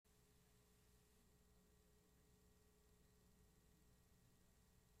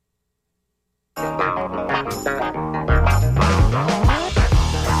Good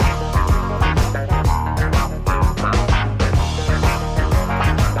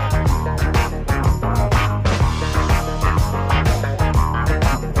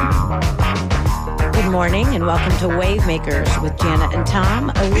morning and welcome to Wave Makers with Janet and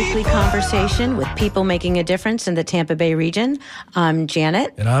Tom, a weekly conversation with people making a difference in the Tampa Bay region. I'm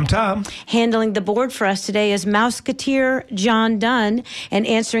Janet. And I'm Tom. Handling the board for us today is Mouseketeer John Dunn, and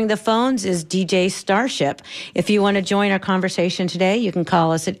answering the phones is DJ Starship. If you want to join our conversation today, you can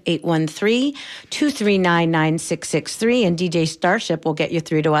call us at 813-239-9663, and DJ Starship will get you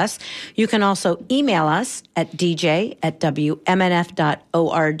through to us. You can also email us at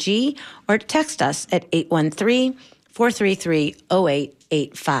dj@wmnf.org or text us at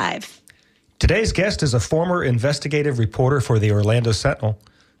 813-433-0885. Today's guest is a former investigative reporter for the Orlando Sentinel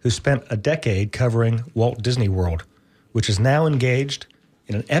who spent a decade covering Walt Disney World, which is now engaged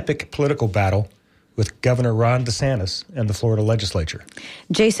in an epic political battle with Governor Ron DeSantis and the Florida legislature.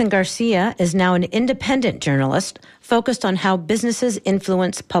 Jason Garcia is now an independent journalist focused on how businesses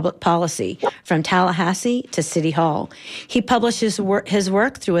influence public policy, from Tallahassee to City Hall. He publishes his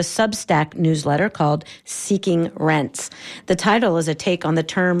work through a Substack newsletter called Seeking Rents. The title is a take on the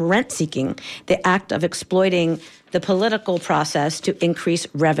term rent-seeking, the act of exploiting the political process to increase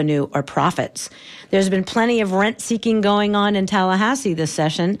revenue or profits. There's been plenty of rent-seeking going on in Tallahassee this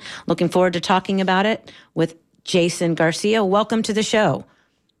session. Looking forward to talking about it with Jason Garcia. Welcome to the show.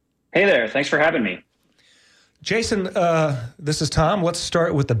 Hey there. Thanks for having me. Jason, this is Tom. Let's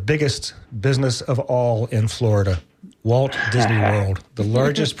start with the biggest business of all in Florida, Walt Disney World, the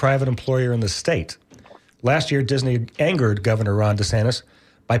largest private employer in the state. Last year, Disney angered Governor Ron DeSantis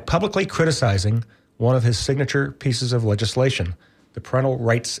by publicly criticizing one of his signature pieces of legislation, the Parental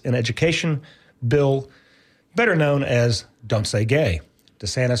Rights in Education bill, better known as Don't Say Gay.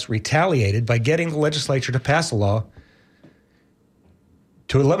 DeSantis retaliated by getting the legislature to pass a law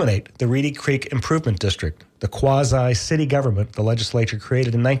to eliminate the Reedy Creek Improvement District, the quasi-city government the legislature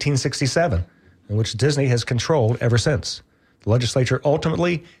created in 1967, and which Disney has controlled ever since. The legislature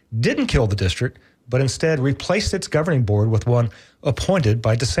ultimately didn't kill the district, but instead replaced its governing board with one appointed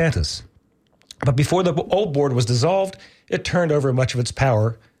by DeSantis. But before the old board was dissolved, it turned over much of its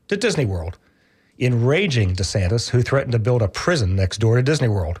power to Disney World, enraging DeSantis, who threatened to build a prison next door to Disney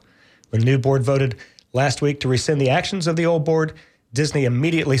World. When the new board voted last week to rescind the actions of the old board, Disney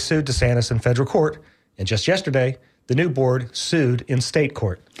immediately sued DeSantis in federal court, and just yesterday, the new board sued in state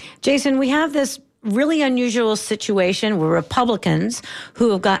court. Jason, we have this really unusual situation where Republicans who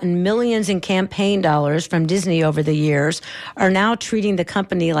have gotten millions in campaign dollars from Disney over the years are now treating the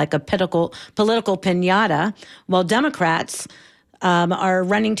company like a political piñata, while Democrats are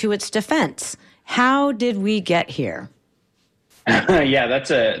running to its defense. How did we get here? Yeah,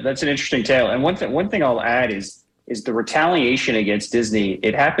 that's an interesting tale. And one thing I'll add is the retaliation against Disney.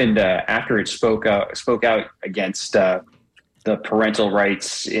 It happened after it spoke out against the Parental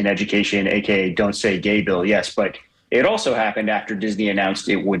Rights in Education, aka Don't Say Gay bill, yes, but it also happened after Disney announced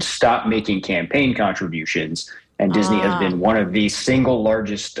it would stop making campaign contributions. And Disney has been one of the single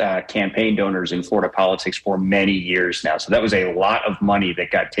largest campaign donors in Florida politics for many years now. So that was a lot of money that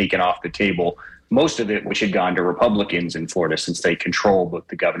got taken off the table, most of it which had gone to Republicans in Florida, since they control both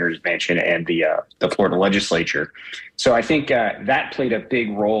the governor's mansion and the Florida legislature. So I think that played a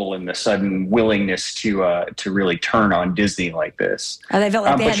big role in the sudden willingness to really turn on Disney like this. They felt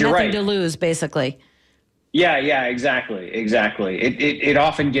like they had nothing to lose, basically. Yeah, exactly. It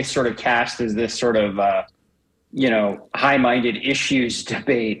often gets sort of cast as this sort of high-minded issues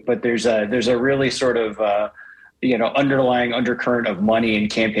debate, but there's a really sort of underlying undercurrent of money and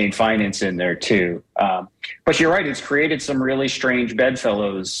campaign finance in there too. But you're right; it's created some really strange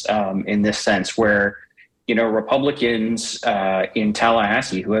bedfellows in this sense, where Republicans in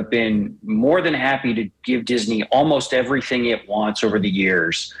Tallahassee, who have been more than happy to give Disney almost everything it wants over the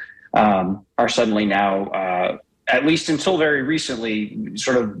years, are suddenly now, at least until very recently,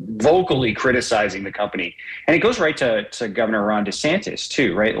 sort of vocally criticizing the company. And it goes right to Governor Ron DeSantis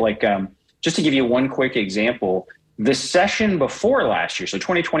too, right? Like, just to give you one quick example, the session before last year, so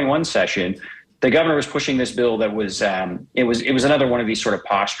 2021 session, the governor was pushing this bill that was it was another one of these sort of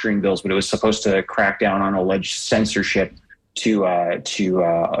posturing bills, but it was supposed to crack down on alleged censorship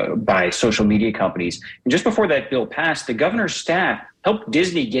by social media companies. And just before that bill passed, the governor's staff helped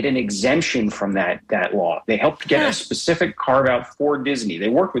Disney get an exemption from that law. They helped get a specific carve out for Disney. They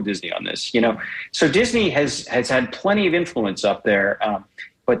worked with Disney on this, So Disney has had plenty of influence up there.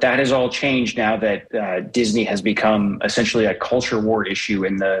 But that has all changed now that Disney has become essentially a culture war issue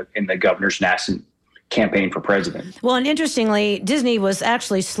in the governor's campaign for president. Well, and interestingly, Disney was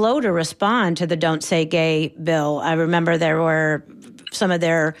actually slow to respond to the Don't Say Gay bill. I remember there were some of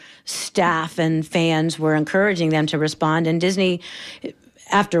their staff and fans were encouraging them to respond. And Disney,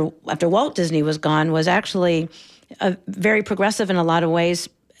 after Walt Disney was gone, was actually very progressive in a lot of ways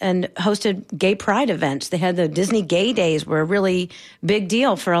and hosted gay pride events. They had the Disney Gay Days, were a really big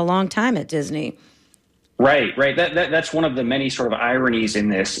deal for a long time at Disney. Right. That's one of the many sort of ironies in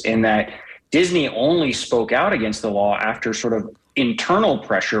this, in that Disney only spoke out against the law after sort of internal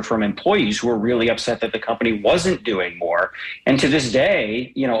pressure from employees who were really upset that the company wasn't doing more. And to this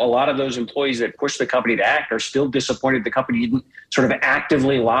day, a lot of those employees that pushed the company to act are still disappointed the company didn't sort of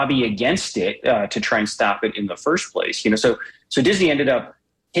actively lobby against it to try and stop it in the first place. So Disney ended up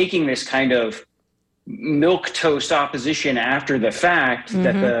taking this kind of milquetoast opposition after the fact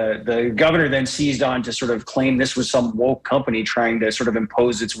that the governor then seized on to sort of claim this was some woke company trying to sort of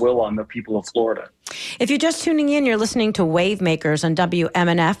impose its will on the people of Florida. If you're just tuning in, you're listening to Wave Makers on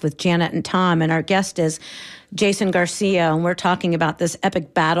WMNF with Janet and Tom, and our guest is Jason Garcia, and we're talking about this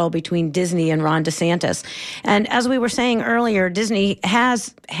epic battle between Disney and Ron DeSantis. And as we were saying earlier, Disney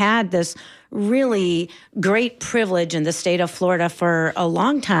has had this really great privilege in the state of Florida for a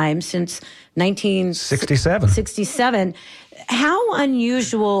long time, since 1967. How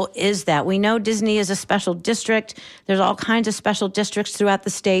unusual is that? We know Disney is a special district. There's all kinds of special districts throughout the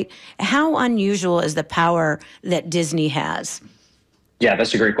state. How unusual is the power that Disney has? Yeah,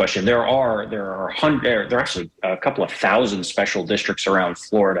 that's a great question. There are actually a couple of thousand special districts around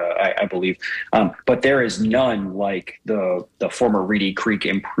Florida, I believe, but there is none like the former Reedy Creek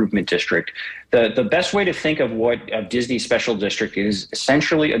Improvement District. The best way to think of what a Disney special district is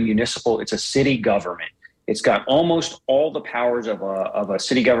essentially it's a city government. It's got almost all the powers of a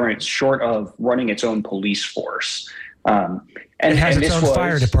city government, short of running its own police force. And it has its own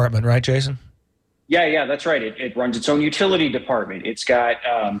fire department, right, Jason? Yeah, that's right. It runs its own utility department. It's got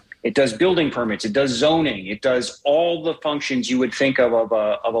it does building permits. It does zoning. It does all the functions you would think of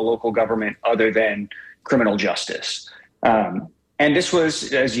a local government other than criminal justice. And this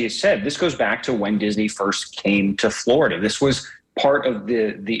was, as you said, this goes back to when Disney first came to Florida. This was part of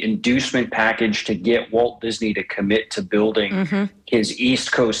the inducement package to get Walt Disney to commit to building his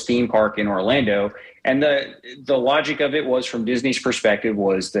East Coast theme park in Orlando. And the logic of it was, from Disney's perspective,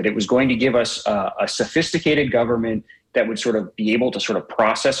 was that it was going to give us a sophisticated government that would sort of be able to sort of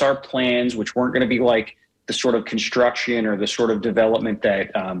process our plans, which weren't going to be like the sort of construction or the sort of development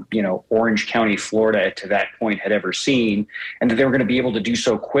that, Orange County, Florida to that point had ever seen, and that they were going to be able to do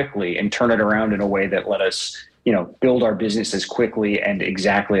so quickly and turn it around in a way that let us build our business as quickly and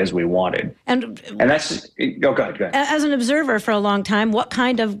exactly as we wanted. And that's, go ahead. As an observer for a long time, what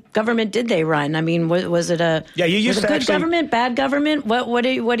kind of government did they run? I mean, was it a good government, bad government? What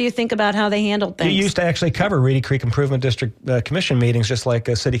do you think about how they handled things? You used to actually cover Reedy Creek Improvement District Commission meetings, just like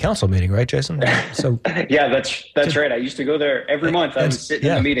a city council meeting, right, Jason? So yeah, that's right. I used to go there every month. I would sit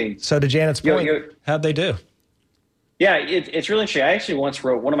in the meeting. So to Janet's point, how'd they do? Yeah, it's really interesting. I actually once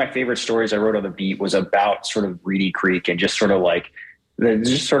wrote, one of my favorite stories I wrote on the beat was about sort of Reedy Creek and just sort of like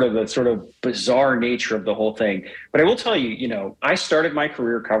the bizarre nature of the whole thing. But I will tell you, I started my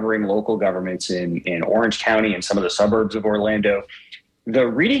career covering local governments in Orange County and some of the suburbs of Orlando. The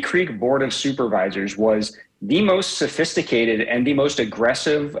Reedy Creek Board of Supervisors was the most sophisticated and the most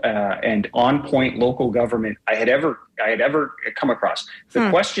aggressive and on-point local government I had ever come across.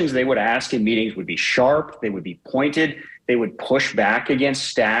 The questions they would ask in meetings would be sharp, they would be pointed, they would push back against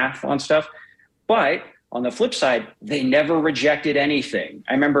staff on stuff. But on the flip side, they never rejected anything.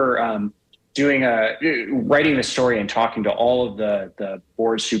 I remember writing the story and talking to all of the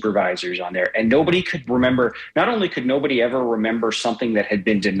board supervisors on there, and nobody could remember. Not only could nobody ever remember something that had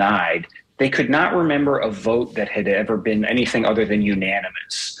been denied, they could not remember a vote that had ever been anything other than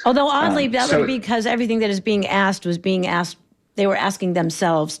unanimous. Although oddly, that would be because everything that is being asked was being asked, they were asking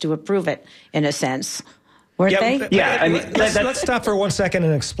themselves to approve it, in a sense. Weren't they? Yeah. I mean, let's stop for 1 second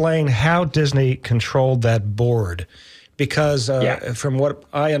and explain how Disney controlled that board. Because from what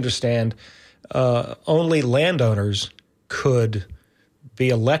I understand, only landowners could be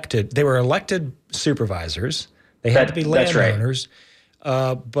elected. They were elected supervisors. They had to be landowners. Right.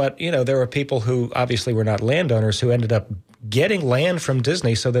 But, there were people who obviously were not landowners who ended up getting land from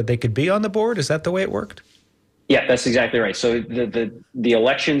Disney so that they could be on the board. Is that the way it worked? Yeah, that's exactly right. So the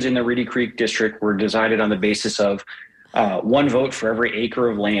elections in the Reedy Creek district were decided on the basis of one vote for every acre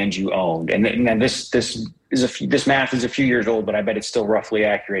of land you owned. And this math is a few years old, but I bet it's still roughly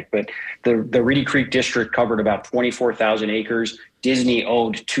accurate. But the Reedy Creek district covered about 24,000 acres. Disney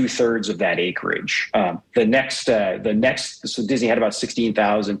owned 2/3 of that acreage. So Disney had about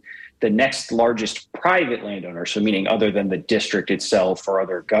 16,000. the next largest private landowner, so meaning other than the district itself or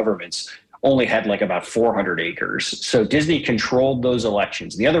other governments, only had like about 400 acres. So Disney controlled those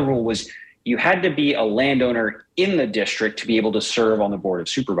elections. The other rule was you had to be a landowner in the district to be able to serve on the board of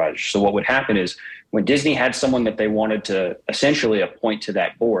supervisors. So what would happen is when Disney had someone that they wanted to essentially appoint to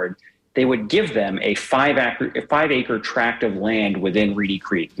that board, they would give them a 5-acre tract of land within Reedy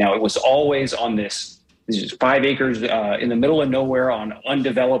Creek. Now, it was always on this 5 acres in the middle of nowhere on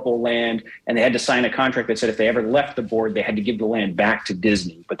undevelopable land, and they had to sign a contract that said if they ever left the board, they had to give the land back to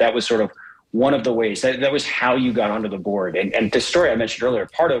Disney. But that was sort of one of the ways. That was how you got onto the board. And the story I mentioned earlier,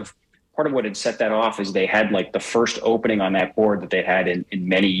 part of what had set that off is they had like the first opening on that board that they had in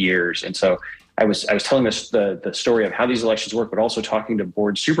many years. And so I was telling this the story of how these elections work, but also talking to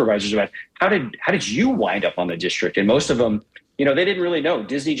board supervisors about how did you wind up on the district? And most of them, they didn't really know.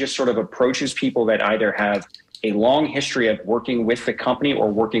 Disney just sort of approaches people that either have a long history of working with the company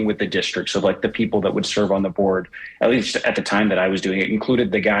or working with the district. So like the people that would serve on the board, at least at the time that I was doing it,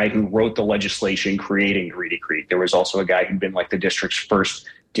 included the guy who wrote the legislation creating Reedy Creek. There was also a guy who'd been like the district's first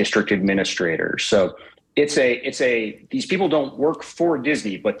district administrator. So these people don't work for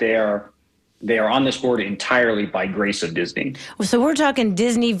Disney, but they are on this board entirely by grace of Disney. So we're talking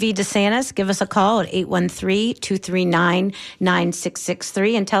Disney v. DeSantis. Give us a call at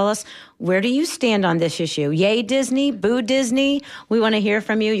 813-239-9663 and tell us, where do you stand on this issue? Yay Disney, boo Disney? We want to hear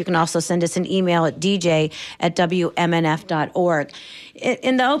from you. You can also send us an email at dj@wmnf.org.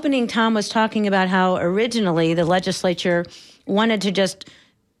 In the opening, Tom was talking about how originally the legislature wanted to just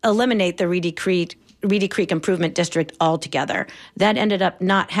eliminate the Reedy Creek Improvement District altogether. That ended up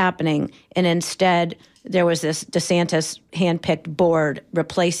not happening, and instead there was this DeSantis handpicked board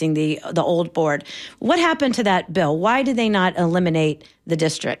replacing the old board. What happened to that bill? Why did they not eliminate the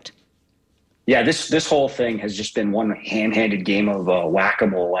district? Yeah, this whole thing has just been one ham-handed game of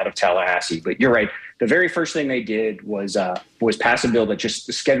whack-a-mole out of Tallahassee. But you're right. The very first thing they did was pass a bill that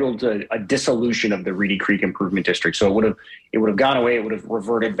just scheduled a dissolution of the Reedy Creek Improvement District. So it would have gone away. It would have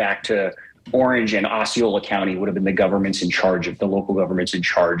reverted back to Orange and Osceola County would have been the governments in charge of the local governments in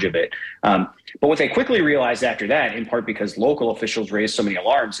charge of it. But what they quickly realized after that, in part because local officials raised so many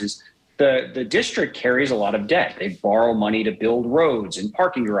alarms, is the district carries a lot of debt. They borrow money to build roads and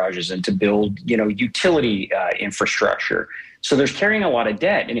parking garages and to build, utility infrastructure. So there's carrying a lot of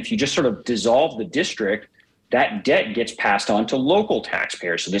debt. And if you just sort of dissolve the district, that debt gets passed on to local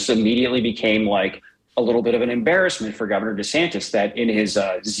taxpayers. So this immediately became like a little bit of an embarrassment for Governor DeSantis that in his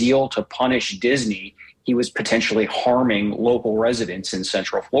zeal to punish Disney, he was potentially harming local residents in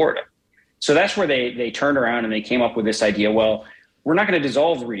Central Florida. So that's where they turned around and they came up with this idea, well, we're not going to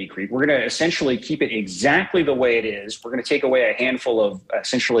dissolve Reedy Creek. We're going to essentially keep it exactly the way it is. We're going to take away a handful of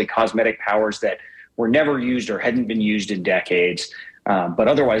essentially cosmetic powers that were never used or hadn't been used in decades, but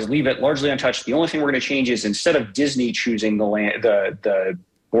otherwise leave it largely untouched. The only thing we're going to change is instead of Disney choosing the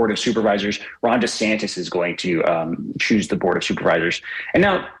Board of Supervisors, Ron DeSantis is going to choose the Board of Supervisors. And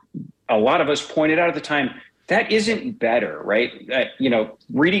now a lot of us pointed out at the time, that isn't better, right?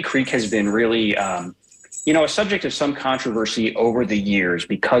 Reedy Creek has been really, a subject of some controversy over the years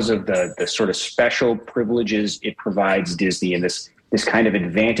because of the sort of special privileges it provides Disney and this kind of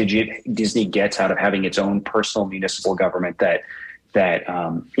advantage Disney gets out of having its own personal municipal government that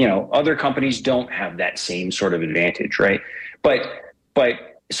other companies don't have that same sort of advantage, right? But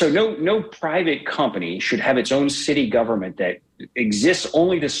so no private company should have its own city government that exists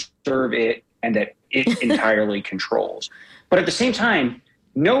only to serve it and that it entirely controls. But at the same time,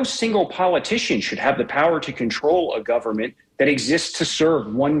 no single politician should have the power to control a government that exists to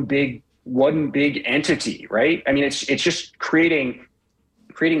serve one big entity, right? I mean, it's just creating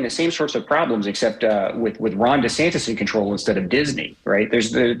the same sorts of problems, except with Ron DeSantis in control instead of Disney, right?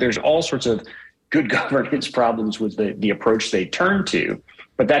 There's all sorts of good governance problems with the approach they turned to.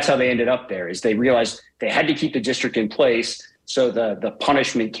 But that's how they ended up there, is they realized they had to keep the district in place. So the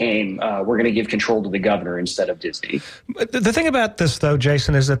punishment came, we're going to give control to the governor instead of Disney. The thing about this, though,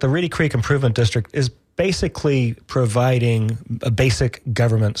 Jason, is that the Reedy Creek Improvement District is basically providing basic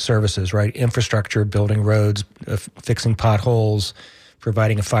government services, right? Infrastructure, building roads, fixing potholes,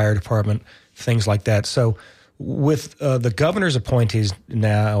 providing a fire department, things like that. So with the governor's appointees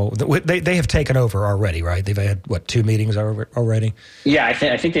now, they have taken over already, right? They've had, 2 meetings already? Yeah,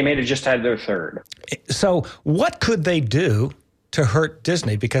 I think they may have just had their third. So what could they do to hurt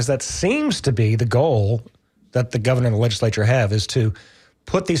Disney? Because that seems to be the goal that the governor and the legislature have, is to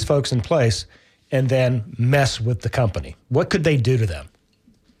put these folks in place and then mess with the company. What could they do to them?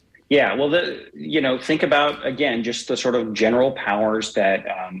 Yeah, well, think about, again, just the sort of general powers that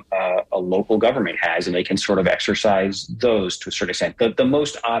a local government has, and they can sort of exercise those to a certain extent. The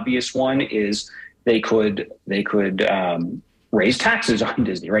most obvious one is they could raise taxes on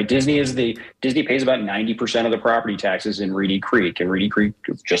Disney, right? Disney pays about 90% of the property taxes in Reedy Creek, and Reedy Creek,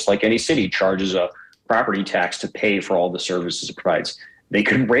 just like any city, charges a property tax to pay for all the services it provides. They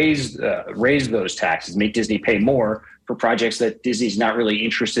could raise those taxes, make Disney pay more for projects that Disney's not really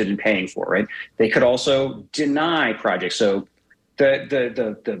interested in paying for, right? They could also deny projects. So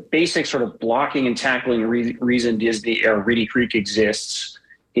the basic sort of blocking and tackling reason Disney or Reedy Creek exists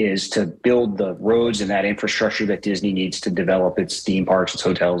is to build the roads and that infrastructure that Disney needs to develop its theme parks, its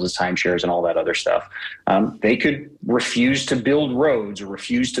hotels, its timeshares, and all that other stuff. They could refuse to build roads or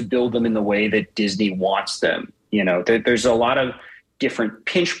refuse to build them in the way that Disney wants them. There's a lot of different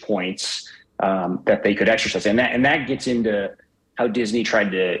pinch points that they could exercise. And that gets into how Disney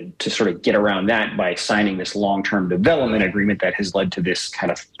tried to sort of get around that by signing this long-term development agreement that has led to this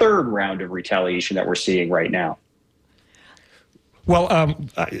kind of third round of retaliation that we're seeing right now. Well,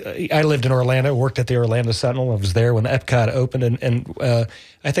 I lived in Orlando, worked at the Orlando Sentinel. I was there when Epcot opened. And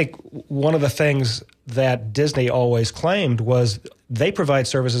I think one of the things that Disney always claimed was they provide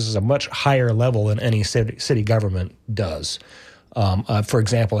services at a much higher level than any city government does. For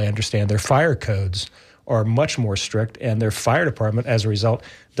example, I understand their fire codes are much more strict, and their fire department, as a result,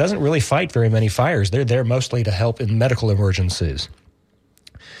 doesn't really fight very many fires. They're there mostly to help in medical emergencies.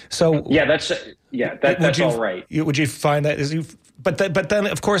 So that's all right. Would you find that but then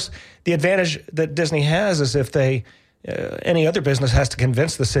of course the advantage that Disney has is if any other business has to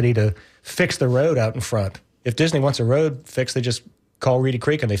convince the city to fix the road out in front. If Disney wants a road fixed, they just call Reedy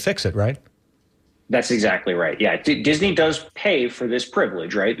Creek and they fix it, right? That's exactly right. Yeah, Disney does pay for this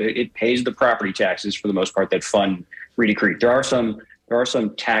privilege, right? It pays the property taxes for the most part that fund Reedy Creek. There are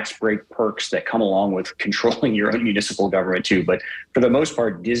some tax break perks that come along with controlling your own municipal government too, but for the most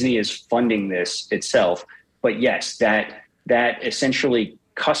part, Disney is funding this itself. But yes, that essentially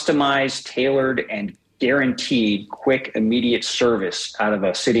customized, tailored, and guaranteed quick, immediate service out of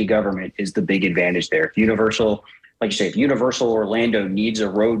a city government is the big advantage there. If Universal Orlando needs a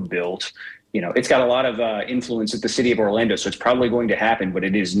road built, it's got a lot of influence at the city of Orlando, so it's probably going to happen, but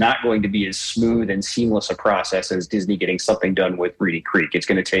it is not going to be as smooth and seamless a process as Disney getting something done with Reedy Creek. It's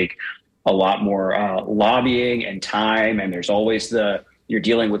going to take a lot more lobbying and time, and there's always you're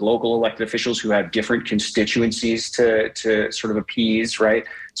dealing with local elected officials who have different constituencies to sort of appease, right?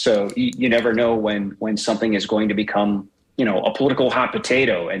 So you never know when something is going to become, a political hot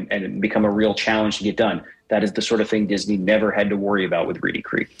potato and become a real challenge to get done. That is the sort of thing Disney never had to worry about with Reedy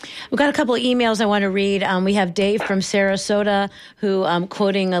Creek. We've got a couple of emails I want to read. We have Dave from Sarasota who,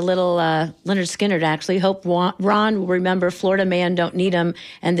 quoting a little Leonard Skinner, actually, hope Ron will remember Florida man don't need him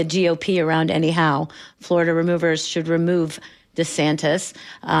and the GOP around anyhow. Florida removers should remove DeSantis.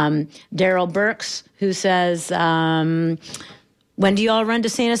 Daryl Burks, who says, when do you all run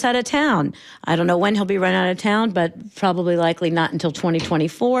DeSantis out of town? I don't know when he'll be run out of town, but probably likely not until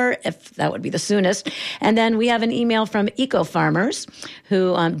 2024, if that would be the soonest. And then we have an email from Eco Farmers,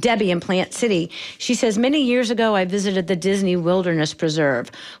 who Debbie in Plant City. She says, many years ago, I visited the Disney Wilderness Preserve,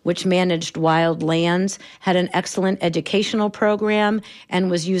 which managed wild lands, had an excellent educational program,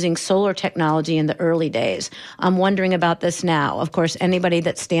 and was using solar technology in the early days. I'm wondering about this now. Of course, anybody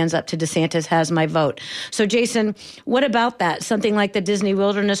that stands up to DeSantis has my vote. So, Jason, what about that? Something like the Disney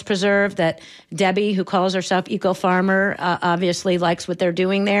Wilderness Preserve that Debbie, who calls herself Eco Farmer, obviously likes what they're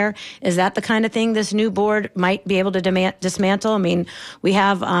doing there. Is that the kind of thing this new board might be able to dismantle? I mean, we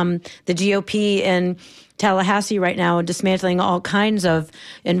have the GOP in Tallahassee right now dismantling all kinds of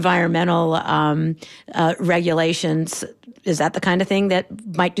environmental regulations. Is that the kind of thing that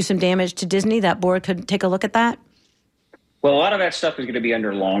might do some damage to Disney? That board could take a look at that? Well, a lot of that stuff is going to be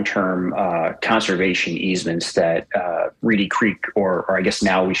under long-term conservation easements that Reedy Creek, or I guess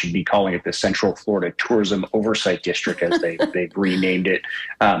now we should be calling it the Central Florida Tourism Oversight District, as they've renamed it.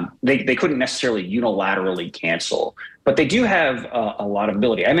 They couldn't necessarily unilaterally cancel, but they do have a lot of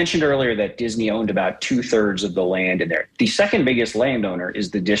ability. I mentioned earlier that Disney owned about 2/3 of the land in there. The second biggest landowner is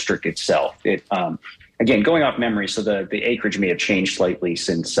the district itself. Again, going off memory, so the acreage may have changed slightly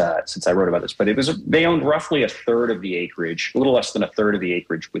since I wrote about this, but they owned roughly 1/3 of the acreage, a little less than 1/3 of the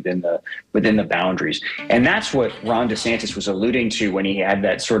acreage within the boundaries, and that's what Ron DeSantis was alluding to when he had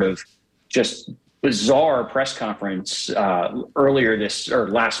that sort of just bizarre press conference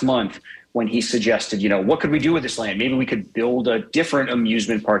last month when he suggested, what could we do with this land? Maybe we could build a different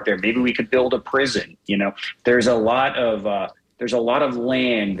amusement park there. Maybe we could build a prison. There's a lot of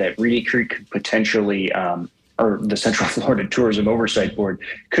land that Reedy Creek could potentially or the Central Florida Tourism Oversight Board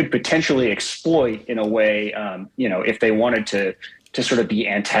could potentially exploit in a way, if they wanted to sort of be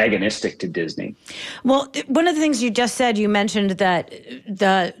antagonistic to Disney. Well, one of the things you just said, you mentioned that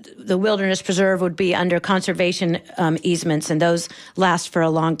the wilderness preserve would be under conservation easements, and those last for a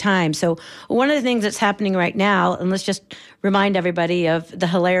long time. So one of the things that's happening right now, and let's just remind everybody of the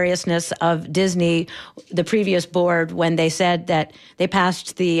hilariousness of Disney, the previous board, when they said that they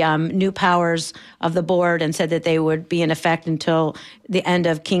passed the new powers of the board and said that they would be in effect until the end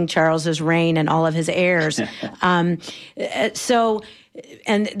of King Charles's reign and all of his heirs. And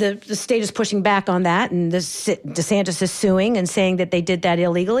the state is pushing back on that, and DeSantis is suing and saying that they did that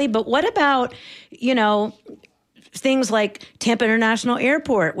illegally. But what about, things like Tampa International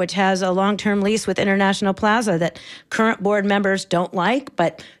Airport, which has a long-term lease with International Plaza that current board members don't like,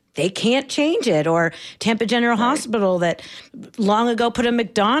 but they can't change it, or Tampa General Hospital that long ago put a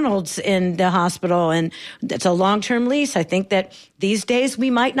McDonald's in the hospital, and it's a long-term lease. I think that these days we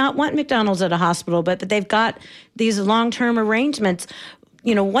might not want McDonald's at a hospital, but they've got these long-term arrangements.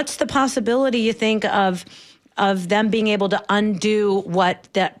 What's the possibility, you think, of them being able to undo what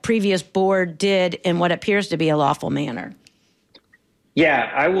that previous board did in what appears to be a lawful manner?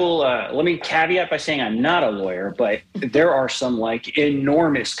 Yeah, I will. Let me caveat by saying I'm not a lawyer, but there are some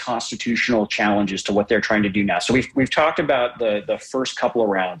enormous constitutional challenges to what they're trying to do now. So we've talked about the first couple of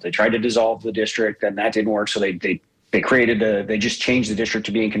rounds. They tried to dissolve the district, and that didn't work. So they they just changed the district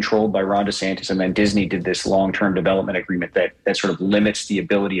to being controlled by Ron DeSantis, and then Disney did this long-term development agreement that sort of limits the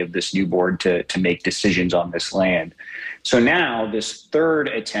ability of this new board to make decisions on this land. So now this third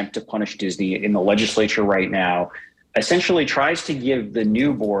attempt to punish Disney in the legislature right now essentially tries to give the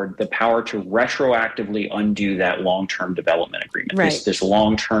new board the power to retroactively undo that long-term development agreement, this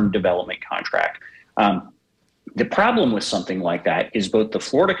long-term development contract. The problem with something like that is both the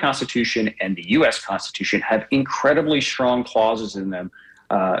Florida Constitution and the U.S. Constitution have incredibly strong clauses in them,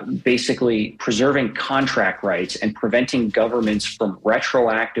 basically preserving contract rights and preventing governments from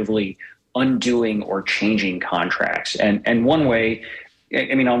retroactively undoing or changing contracts. And one way,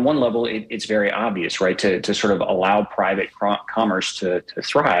 on one level, it's very obvious, right? To sort of allow private commerce to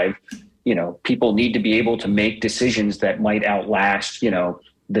thrive, people need to be able to make decisions that might outlast,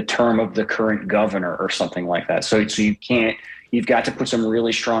 the term of the current governor or something like that. So you've got to put some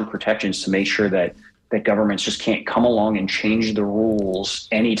really strong protections to make sure that governments just can't come along and change the rules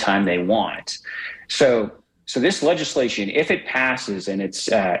anytime they want. So this legislation, if it passes, and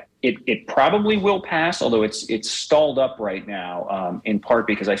it probably will pass, although it's stalled up right now, in part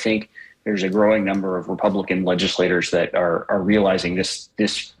because I think there's a growing number of Republican legislators that are realizing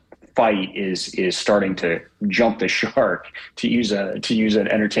this fight is starting to jump the shark, to use an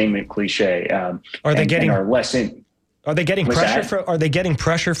entertainment cliche. Are they getting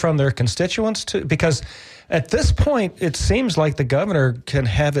pressure from their constituents too? Because at this point, it seems like the governor can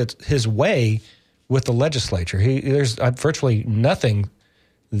have it his way with the legislature. There's virtually nothing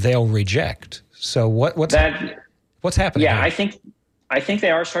they'll reject. So what's happening? Yeah, here? I think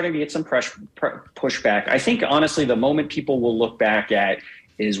they are starting to get some pushback. I think honestly, the moment people will look back at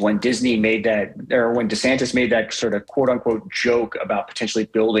is when Disney made that, or when DeSantis made that sort of quote unquote joke about potentially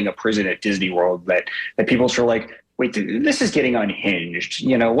building a prison at Disney World, that people sort of like, wait, this is getting unhinged.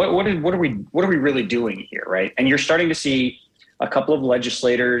 What are we really doing here, right? And you're starting to see a couple of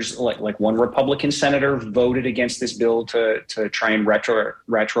legislators, like one Republican senator voted against this bill to try and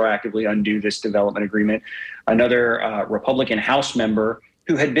retroactively undo this development agreement. Another Republican House member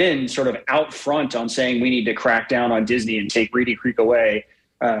who had been sort of out front on saying we need to crack down on Disney and take Reedy Creek away,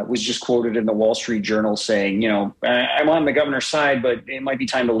 was just quoted in the Wall Street Journal saying, I'm on the governor's side, but it might be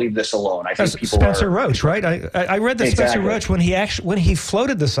time to leave this alone. I think people Spencer Roach, right? I read that Spencer Roach, when he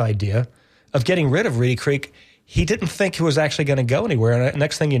floated this idea of getting rid of Reedy Creek, he didn't think he was actually going to go anywhere. And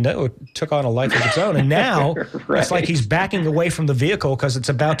next thing you know, it took on a life of its own. And now it's like he's backing away from the vehicle because it's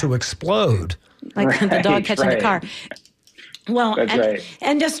about to explode. Like the dog catching the car. Well,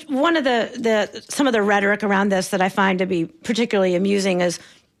 and just one of some of the rhetoric around this that I find to be particularly amusing is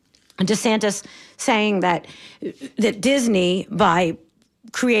DeSantis saying that Disney, by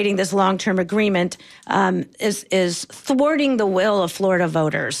creating this long-term agreement, is thwarting the will of Florida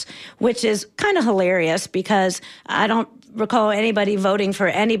voters, which is kind of hilarious because I don't recall anybody voting for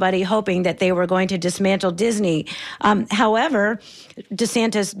anybody hoping that they were going to dismantle Disney. However,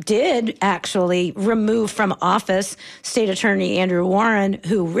 DeSantis did actually remove from office State Attorney Andrew Warren,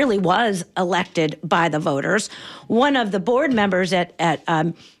 who really was elected by the voters. One of the board members at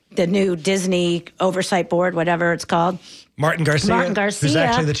the new Disney Oversight Board, whatever it's called. Martin Garcia, who's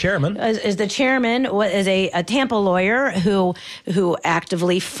actually the chairman, is the chairman. Is a Tampa lawyer who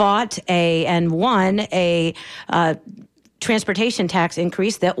actively fought and won a transportation tax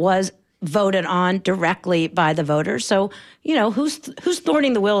increase that was voted on directly by the voters. So, who's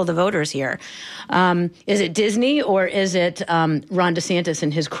thwarting the will of the voters here? Is it Disney or is it Ron DeSantis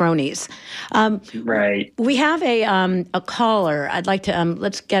and his cronies? Right. We have a caller. I'd like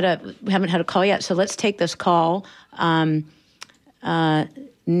to we haven't had a call yet, so let's take this call. Nav,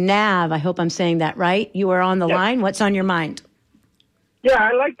 I hope I'm saying that right. You are on the line. What's on your mind? Yeah,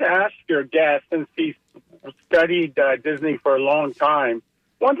 I'd like to ask your guest, since he's studied Disney for a long time.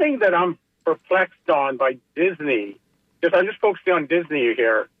 One thing that I'm perplexed on by Disney, because I'm just focusing on Disney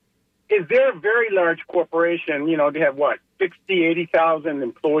here, is they're a very large corporation. They have, 60, 80,000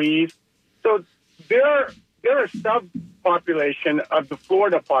 employees. So they're a subpopulation of the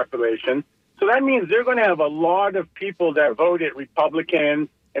Florida population. So that means they're going to have a lot of people that voted Republican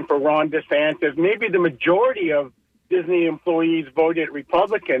and for Ron DeSantis. Maybe the majority of Disney employees voted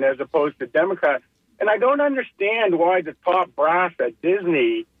Republican as opposed to Democrat. And I don't understand why the top brass at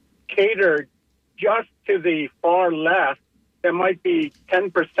Disney catered just to the far left that might be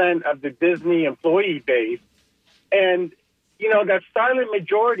 10% of the Disney employee base. And, that silent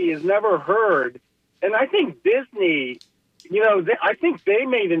majority is never heard. And I think Disney, I think they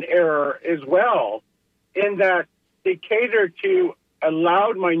made an error as well in that they catered to a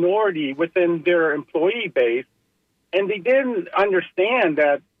loud minority within their employee base. And they didn't understand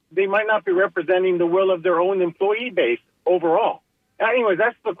that they might not be representing the will of their own employee base overall. Anyway,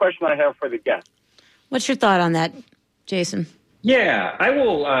 that's the question I have for the guest. What's your thought on that, Jason? Yeah, I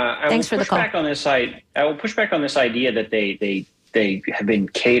will. Thanks for the call. I will push back on this idea that they have been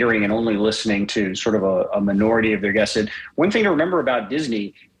catering and only listening to sort of a minority of their guests. And one thing to remember about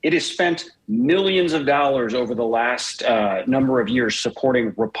Disney, it has spent millions of dollars over the last number of years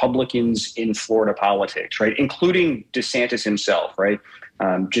supporting Republicans in Florida politics, right, including DeSantis himself, right?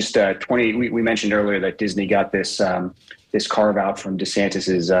 We mentioned earlier that Disney got this carve out from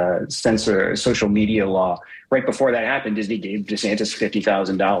DeSantis's social media law. Right before that happened, Disney gave DeSantis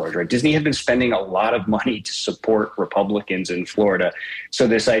 $50,000. Right, Disney had been spending a lot of money to support Republicans in Florida. So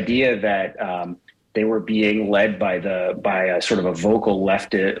this idea that they were being led by a sort of a vocal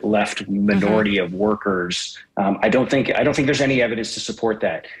left minority of workers, I don't think there's any evidence to support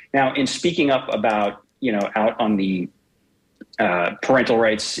that. Now, in speaking up about out on the parental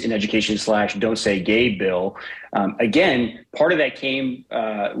rights in education / don't say gay bill. Again, part of that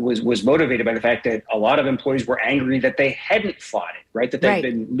was motivated by the fact that a lot of employees were angry that they hadn't fought it, right? That they've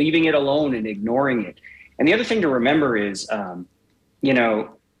been leaving it alone and ignoring it. And the other thing to remember is,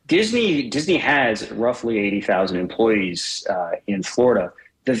 Disney has roughly 80,000 employees in Florida.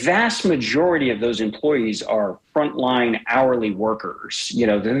 The vast majority of those employees are frontline hourly workers.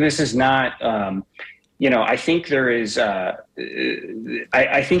 This is not. I think there is.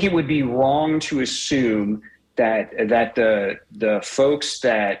 I think it would be wrong to assume that the folks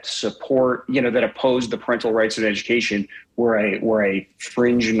that support, that oppose the parental rights in education were a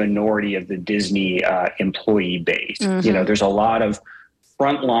fringe minority of the Disney employee base. Mm-hmm. There's a lot of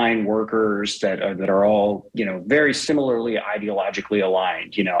frontline workers that are all very similarly ideologically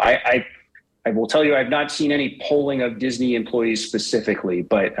aligned. I will tell you, I've not seen any polling of Disney employees specifically,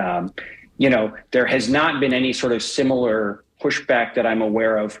 but there has not been any sort of similar pushback that I'm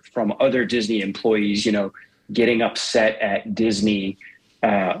aware of from other Disney employees, getting upset at Disney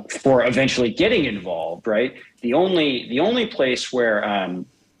for eventually getting involved, right? The only place where,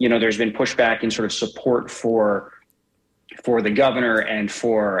 there's been pushback and sort of support for the governor and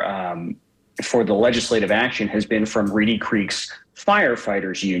for the legislative action has been from Reedy Creek's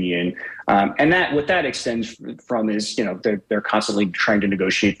firefighters union. And what that extends from is, they're constantly trying to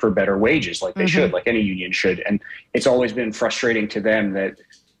negotiate for better wages like they should, like any union should. And it's always been frustrating to them that,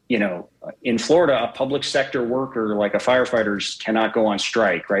 in Florida, a public sector worker like a firefighter cannot go on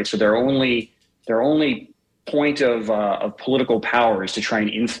strike, right? So their only point of political power is to try and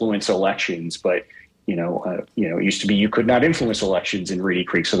influence elections. But, it used to be you could not influence elections in Reedy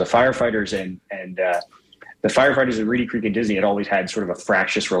Creek. So the firefighters and the firefighters in Reedy Creek and Disney had always had sort of a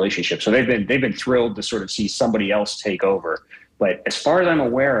fractious relationship. So they've been thrilled to sort of see somebody else take over. But as far as I'm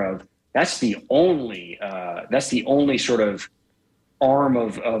aware of, that's the only sort of arm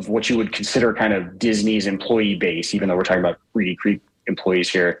of what you would consider kind of Disney's employee base, even though we're talking about Reedy Creek employees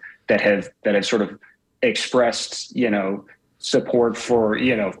here that have sort of expressed, support for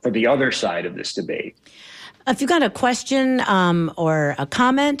the other side of this debate. If you've got a question or a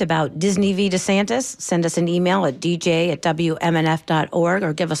comment about Disney v. DeSantis, send us an email at dj@wmnf.org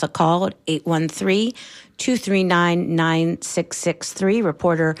or give us a call at 813-239-9663.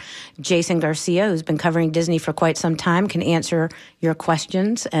 Reporter Jason Garcia, who's been covering Disney for quite some time, can answer your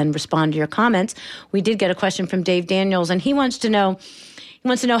questions and respond to your comments. We did get a question from Dave Daniels, and he wants to know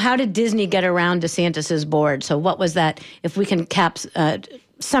how did Disney get around DeSantis's board? So what was that? If we can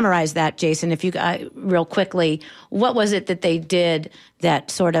summarize that, Jason, if you real quickly, what was it that they did that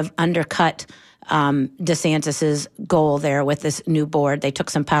sort of undercut DeSantis's goal there with this new board? They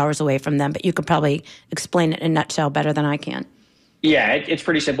took some powers away from them, but you could probably explain it in a nutshell better than I can. Yeah, it's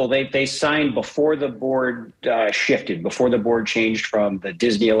pretty simple. They signed before the board shifted, before the board changed from the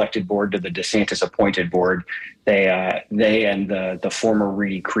Disney elected board to the DeSantis appointed board. They and the former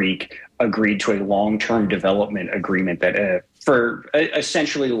Reedy Creek agreed to a long-term development agreement that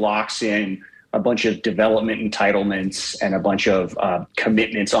essentially locks in a bunch of development entitlements and a bunch of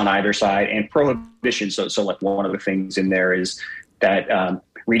commitments on either side and prohibitions. So like one of the things in there is that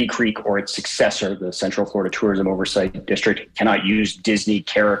Reedy Creek or its successor, the Central Florida Tourism Oversight District, cannot use Disney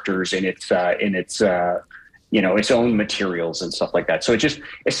characters in its own materials and stuff like that. So it just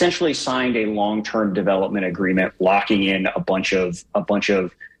essentially signed a long-term development agreement, locking in a bunch of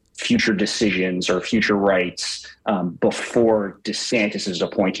future decisions or future rights before DeSantis's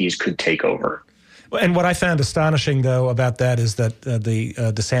appointees could take over. And what I found astonishing, though, about that is that the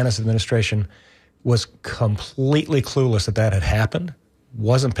DeSantis administration was completely clueless that had happened,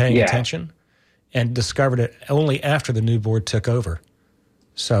 wasn't paying attention, and discovered it only after the new board took over.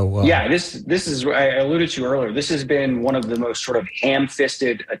 So this is, I alluded to earlier, this has been one of the most sort of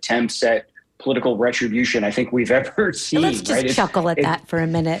ham-fisted attempts at political retribution I think we've ever seen. Let's just chuckle at that for a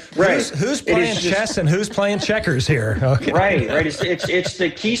minute. Right. Who's playing chess and who's playing checkers here? Okay. Right. It's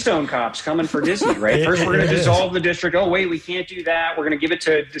the Keystone Cops coming for Disney, right? First we're going to dissolve the district. Oh, wait, we can't do that. We're going to give it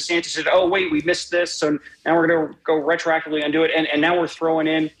to DeSantis. Oh, wait, we missed this. So now we're going to go retroactively undo it. And now we're throwing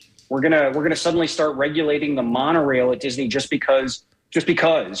in, we're going to suddenly start regulating the monorail at Disney just because,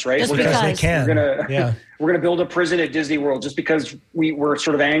 right? Just because they can. We're going to build a prison at Disney World just because we're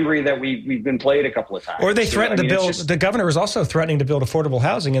sort of angry that we've been played a couple of times. Or they threatened to build. The governor was also threatening to build affordable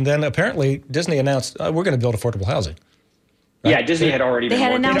housing, and then apparently Disney announced we're going to build affordable housing. Right? Yeah, Disney had already. They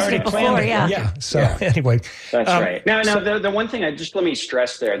had announced it before. Yeah. So anyway, that's right. Now the one thing let me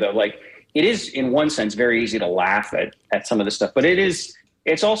stress there though, like it is in one sense very easy to laugh at some of the stuff, but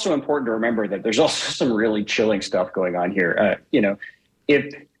it's also important to remember that there's also some really chilling stuff going on here.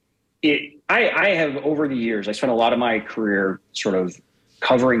 I have over the years, I spent a lot of my career sort of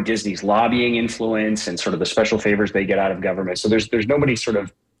covering Disney's lobbying influence and sort of the special favors they get out of government. So there's nobody sort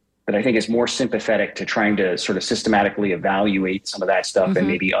of that I think is more sympathetic to trying to sort of systematically evaluate some of that stuff and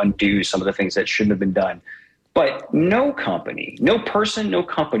maybe undo some of the things that shouldn't have been done. But no company, no person, no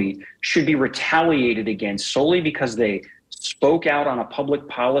company should be retaliated against solely because they spoke out on a public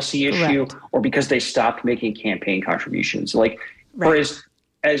policy issue or because they stopped making campaign contributions. Like for as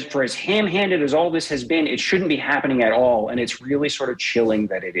ham-handed as all this has been, it shouldn't be happening at all, and it's really sort of chilling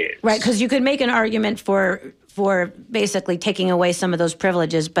that it is. Right, because you could make an argument for basically taking away some of those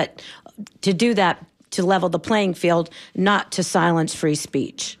privileges, but to do that to level the playing field, not to silence free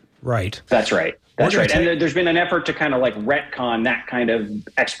speech. Right. That's right. That's right. And there's been an effort to kind of like retcon that kind of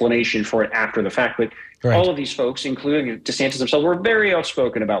explanation for it after the fact, but all of these folks, including DeSantis themselves, were very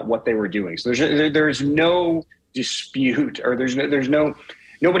outspoken about what they were doing. So there's no dispute, or there's no.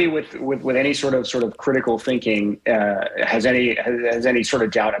 Nobody with any sort of critical thinking has any sort of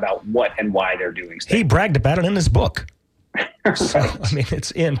doubt about what and why they're doing things. He bragged about it in his book. So, I mean,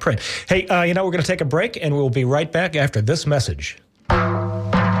 it's in print. Hey, we're going to take a break, and we'll be right back after this message.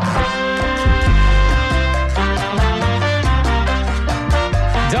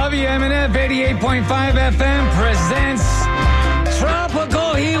 WMNF 88.5 FM presents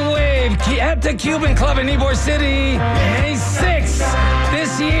Tropical Heat Wave at the Cuban Club in Ybor City, May 6th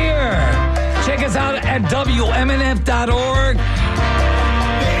this year. Check us out at WMNF.org.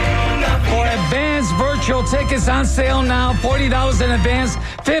 For advanced virtual tickets on sale now, $40 in advance,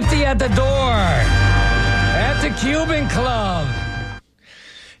 $50 at the door. At the Cuban Club.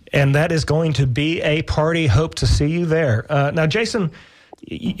 And that is going to be a party. Hope to see you there. Now, Jason,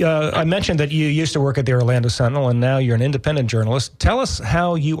 I mentioned that you used to work at the Orlando Sentinel, and now you're an independent journalist. Tell us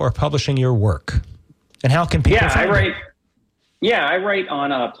how you are publishing your work, and how can people find it? I write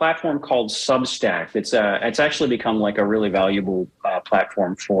on a platform called Substack. It's actually become like a really valuable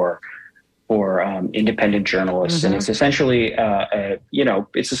platform for independent journalists, and it's essentially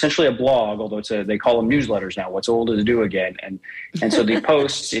it's essentially a blog, although they call them newsletters now. What's old is new again, and so the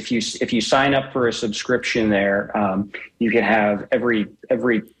posts, if you sign up for a subscription there, you can have every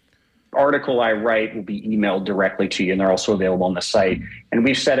article I write will be emailed directly to you, and they're also available on the site. And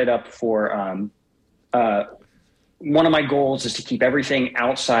we've set it up for one of my goals is to keep everything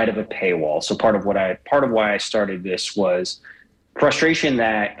outside of a paywall. So part of why I started this was frustration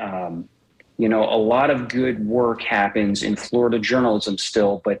that a lot of good work happens in Florida journalism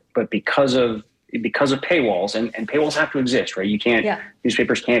still, but because of paywalls, and paywalls have to exist, right? You can't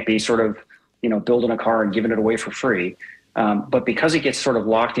newspapers can't be sort of building a car and giving it away for free. But because it gets sort of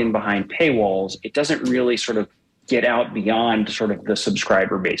locked in behind paywalls, it doesn't really sort of get out beyond sort of the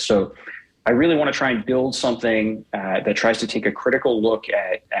subscriber base. So I really want to try and build something that tries to take a critical look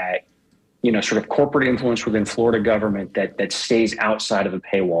at sort of corporate influence within Florida government that stays outside of a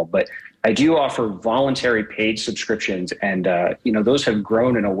paywall. But I do offer voluntary paid subscriptions, and those have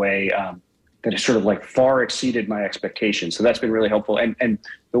grown in a way that has sort of like far exceeded my expectations. So that's been really helpful. And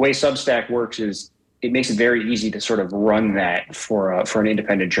the way Substack works is it makes it very easy to sort of run that for an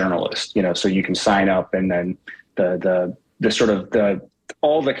independent journalist, so you can sign up, and then the sort of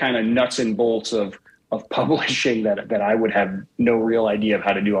all the kind of nuts and bolts of publishing that I would have no real idea of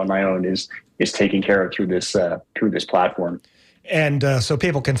how to do on my own is taken care of through this platform. And so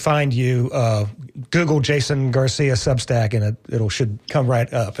people can find you, Google Jason Garcia Substack, and it should come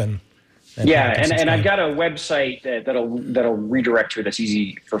right up. And I've got a website that'll redirect to it that's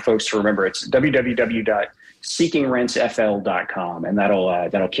easy for folks to remember. It's www.seekingrentsfl.com, and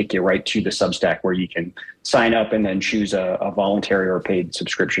that'll kick you right to the Substack where you can sign up and then choose a voluntary or paid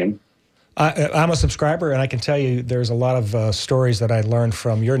subscription. I'm a subscriber, and I can tell you there's a lot of stories that I learned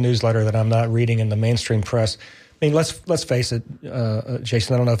from your newsletter that I'm not reading in the mainstream press. I mean, let's face it,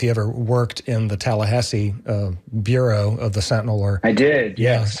 Jason, I don't know if you ever worked in the Tallahassee bureau of the Sentinel. Or I did,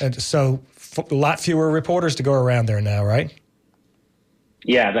 yes. And so a lot fewer reporters to go around there now, right?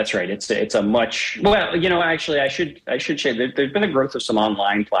 Yeah, that's right. It's a much actually I should say there's been a growth of some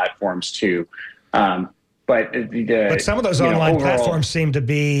online platforms too, but some of those online platforms seem to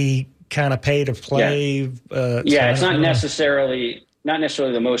be kind of pay to play. It's not necessarily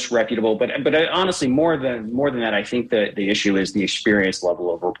the most reputable, but honestly, more than that, I think the issue is the experience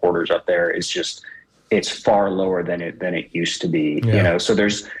level of reporters up there is just it's far lower than it used to be. Yeah. So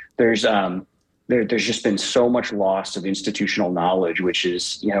there's just been so much loss of institutional knowledge, which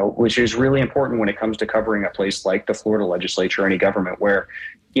is really important when it comes to covering a place like the Florida legislature or any government where,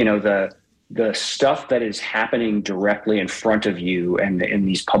 the stuff that is happening directly in front of you and in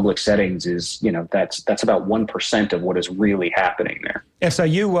these public settings is, that's about 1% of what is really happening there. And so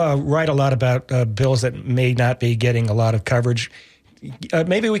you write a lot about bills that may not be getting a lot of coverage.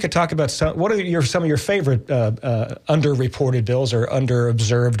 Maybe we could talk about what are some of your favorite underreported bills or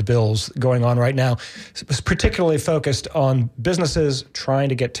underobserved bills going on right now, particularly focused on businesses trying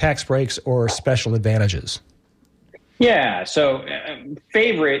to get tax breaks or special advantages. Yeah, so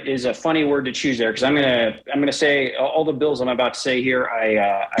favorite is a funny word to choose there because I'm gonna say all the bills I'm about to say here.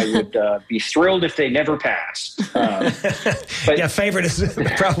 I would be thrilled if they never passed. But yeah, favorite is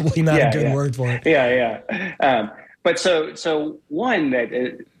probably not a good word for it. Yeah. But so one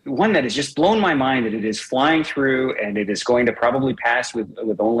that has just blown my mind that it is flying through and it is going to probably pass with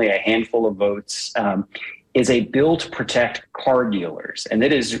only a handful of votes. Is a bill to protect car dealers. And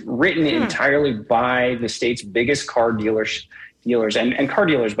it is written entirely by the state's biggest car dealers. And car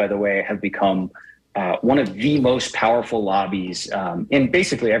dealers, by the way, have become one of the most powerful lobbies in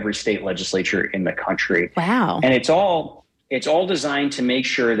basically every state legislature in the country. Wow. And it's all designed to make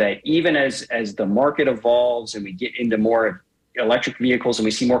sure that even as the market evolves and we get into more electric vehicles and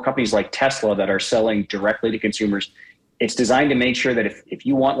we see more companies like Tesla that are selling directly to consumers, it's designed to make sure that if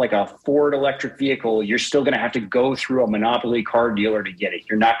you want like a Ford electric vehicle, you're still going to have to go through a monopoly car dealer to get it.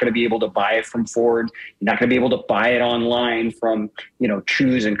 You're not going to be able to buy it from Ford. You're not going to be able to buy it online from,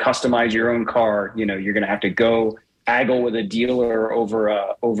 choose and customize your own car. You're going to have to go haggle with a dealer over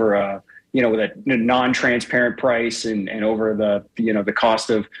a with a non-transparent price and over the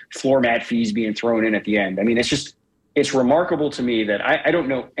cost of floor mat fees being thrown in at the end. I mean, it's remarkable to me that I don't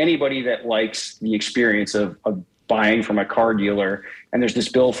know anybody that likes the experience of buying from a car dealer, and there's this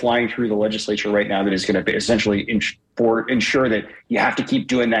bill flying through the legislature right now that is going to essentially ensure that you have to keep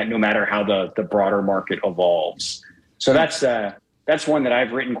doing that no matter how the broader market evolves. So that's one that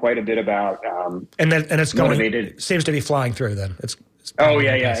I've written quite a bit about. And it's motivated. Seems to be flying through. Then it's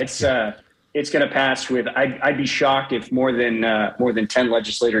it's going to pass with. I'd be shocked if more than 10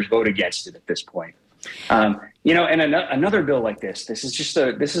 legislators vote against it at this point. And another bill like this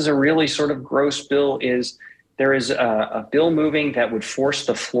is a really sort of gross bill. There is a bill moving that would force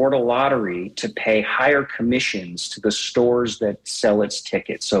the Florida lottery to pay higher commissions to the stores that sell its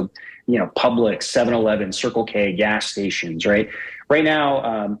tickets. So, Publix, 7-Eleven, Circle K, gas stations, right? Right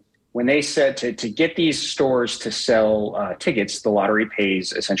now, when they said to get these stores to sell tickets, the lottery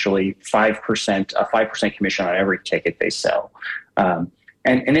pays essentially 5% commission on every ticket they sell.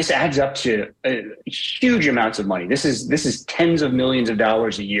 And this adds up to huge amounts of money. This is tens of millions of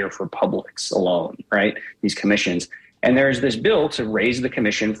dollars a year for Publix alone, right? These commissions. And there's this bill to raise the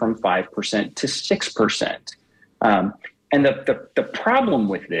commission from 5% to 6%. And the problem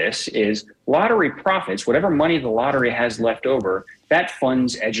with this is lottery profits, whatever money the lottery has left over, that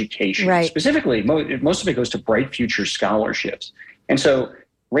funds education. Right. Specifically, most of it goes to Bright Future scholarships. And so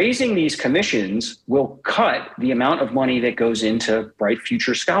raising these commissions will cut the amount of money that goes into Bright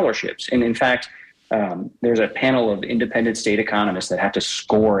Future scholarships. And in fact, there's a panel of independent state economists that have to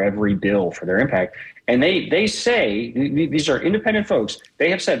score every bill for their impact. And they say, these are independent folks, they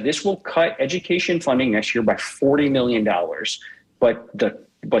have said this will cut education funding next year by $40 million.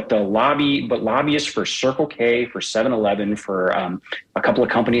 But lobbyists for Circle K, for 7-Eleven, for a couple of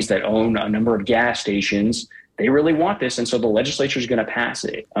companies that own a number of gas stations, they really want this. And so the legislature is going to pass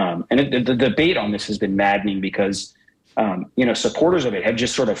it. And the debate on this has been maddening because supporters of it have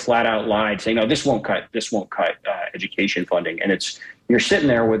just sort of flat out lied, saying, no, this won't cut education funding. And you're sitting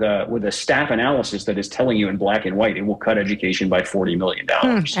there with a staff analysis that is telling you in black and white it will cut education by $40 million.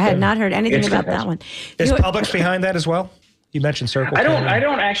 I had not heard anything about that one. Is Publix behind that as well? You mentioned Circle K. I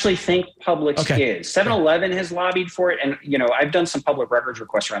don't actually think Publix is. 7-Eleven has lobbied for it, and I've done some public records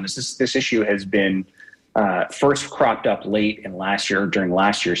requests around this. This issue has been first cropped up late in during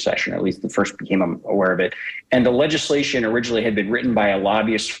last year's session. At least the first became aware of it. And the legislation originally had been written by a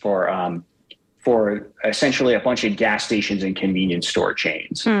lobbyist for essentially a bunch of gas stations and convenience store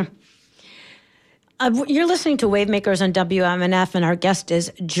chains. You're listening to Wavemakers on WMNF, and our guest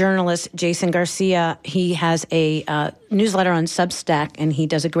is journalist Jason Garcia. He has a newsletter on Substack, and he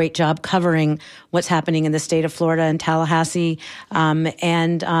does a great job covering what's happening in the state of Florida and Tallahassee.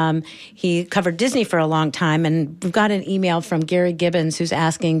 And he covered Disney for a long time. And we've got an email from Gary Gibbons, who's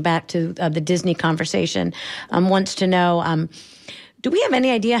asking back to the Disney conversation, wants to know, do we have any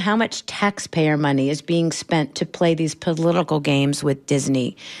idea how much taxpayer money is being spent to play these political games with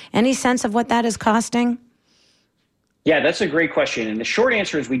Disney? Any sense of what that is costing? Yeah, that's a great question. And the short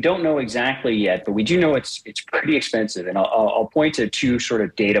answer is we don't know exactly yet, but we do know it's pretty expensive. And I'll point to two sort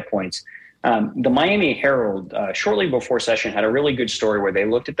of data points. The Miami Herald, shortly before session, had a really good story where they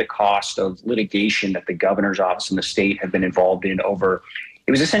looked at the cost of litigation that the governor's office and the state have been involved in over,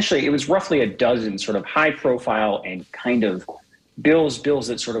 it was roughly a dozen sort of high profile and kind of bills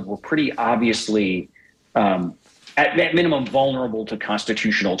that sort of were pretty obviously, at minimum, vulnerable to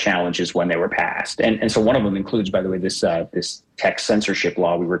constitutional challenges when they were passed. And so one of them includes, by the way, this tech censorship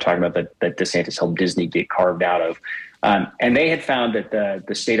law we were talking about that DeSantis helped Disney get carved out of. And they had found that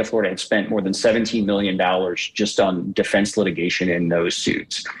the state of Florida had spent more than $17 million just on defense litigation in those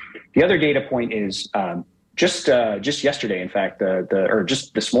suits. The other data point is just yesterday, in fact, or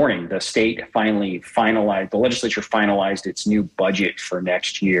just this morning, the state the legislature finalized its new budget for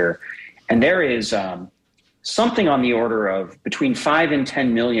next year. And there is something on the order of between $5 and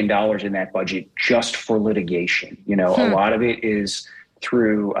 $10 million in that budget just for litigation. A lot of it is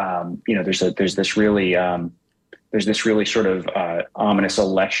through, there's this really sort of ominous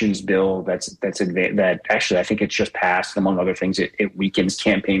elections bill that actually I think it's just passed. Among other things, it weakens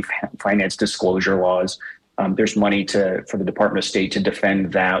campaign finance disclosure laws. There's money for the Department of State to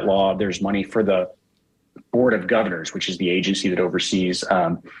defend that law. There's money for the Board of Governors, which is the agency that oversees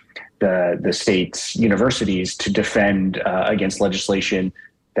the state's universities, to defend against legislation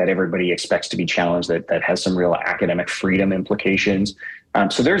that everybody expects to be challenged that has some real academic freedom implications.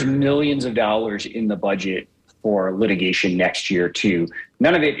 So there's millions of dollars in the budget for litigation next year, too.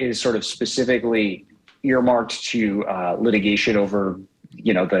 None of it is sort of specifically earmarked to litigation over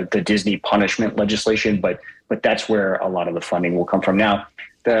the Disney punishment legislation, but that's where a lot of the funding will come from. Now,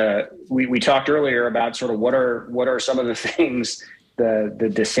 we talked earlier about sort of what are some of the things the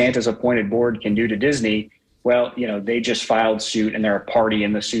DeSantis appointed board can do to Disney. Well, they just filed suit, and they're a party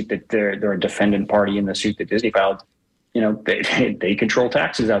in the suit that they're a defendant party in the suit that Disney filed. They control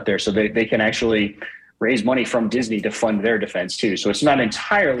taxes out there, so they can actually raise money from Disney to fund their defense too. So it's not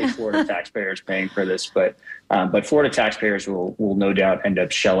entirely Florida taxpayers paying for this, but Florida taxpayers will no doubt end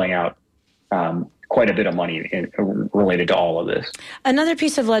up shelling out quite a bit of money related to all of this. Another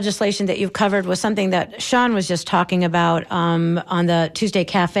piece of legislation that you've covered was something that Sean was just talking about on the Tuesday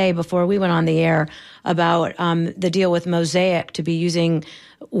Cafe before we went on the air about the deal with Mosaic to be using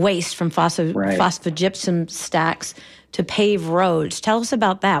waste from phosphogypsum stacks to pave roads. Tell us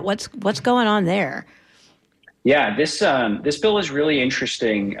about that. What's going on there? Yeah, this bill is really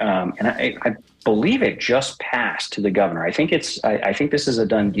interesting, and I believe it just passed to the governor. I think this is a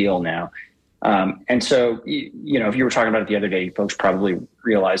done deal now. And so, if you were talking about it the other day, folks probably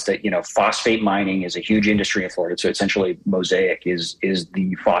realized that, phosphate mining is a huge industry in Florida. So essentially Mosaic is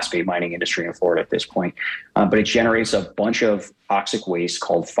the phosphate mining industry in Florida at this point. But it generates a bunch of toxic waste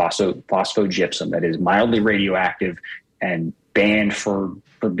called phosphogypsum that is mildly radioactive and banned for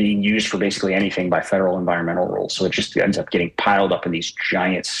being used for basically anything by federal environmental rules. So it just ends up getting piled up in these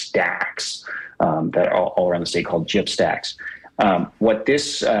giant stacks that are all around the state called gyp stacks. What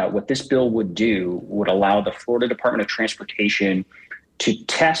this bill would do would allow the Florida Department of Transportation to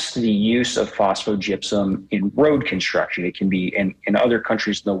test the use of phosphogypsum in road construction. It can be in other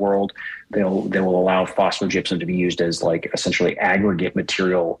countries in the world. They will allow phosphogypsum to be used as like essentially aggregate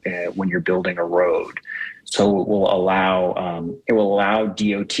material when you're building a road. So it will allow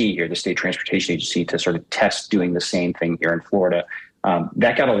DOT here, the State Transportation Agency, to sort of test doing the same thing here in Florida.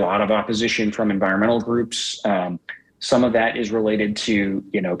 That got a lot of opposition from environmental groups. Some of that is related to,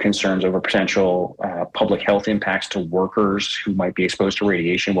 concerns over potential public health impacts to workers who might be exposed to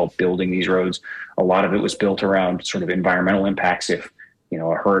radiation while building these roads. A lot of it was built around sort of environmental impacts if, a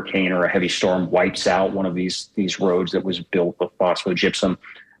hurricane or a heavy storm wipes out one of these roads that was built with phosphogypsum.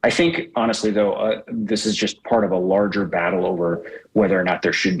 I think, honestly, though, this is just part of a larger battle over whether or not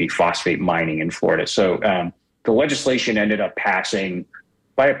there should be phosphate mining in Florida. So the legislation ended up passing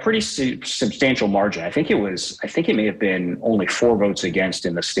by a pretty substantial margin. I think it may have been only 4 votes against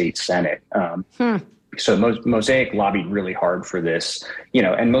in the state Senate. So Mosaic lobbied really hard for this,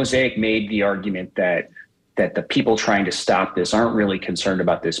 and Mosaic made the argument that the people trying to stop this aren't really concerned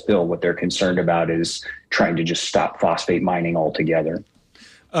about this bill. What they're concerned about is trying to just stop phosphate mining altogether.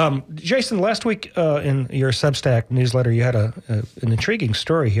 Jason, last week in your Substack newsletter, you had an intriguing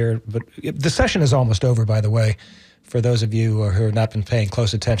story here, but the session is almost over, by the way. For those of you who have not been paying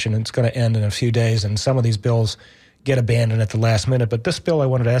close attention, it's going to end in a few days, and some of these bills get abandoned at the last minute. But this bill I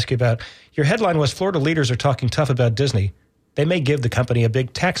wanted to ask you about, your headline was Florida leaders are talking tough about Disney. They may give the company a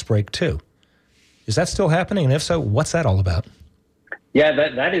big tax break, too. Is that still happening? And if so, what's that all about? Yeah,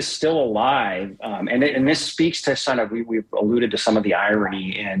 that is still alive. And this speaks to some of, we've alluded to some of the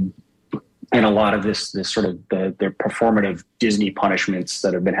irony in a lot of this sort of the performative Disney punishments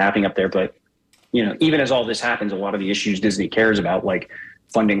that have been happening up there. But even as all this happens, a lot of the issues Disney cares about, like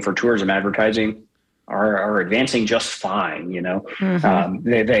funding for tourism advertising, are advancing just fine. Mm-hmm.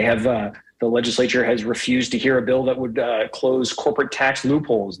 They have the legislature has refused to hear a bill that would close corporate tax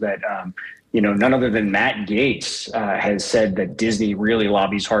loopholes that none other than Matt Gaetz has said that Disney really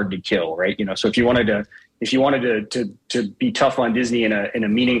lobbies hard to kill. Right. So if you wanted to be tough on Disney in a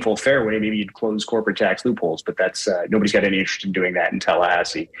meaningful, fair way, maybe you'd close corporate tax loopholes. But that's nobody's got any interest in doing that in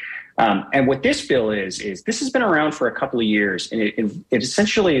Tallahassee. And what this bill is this has been around for a couple of years, and it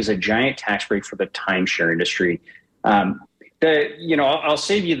essentially is a giant tax break for the timeshare industry. I'll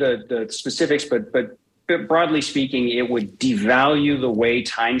save you the specifics, but broadly speaking, it would devalue the way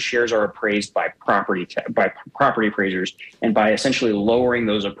timeshares are appraised by property appraisers, and by essentially lowering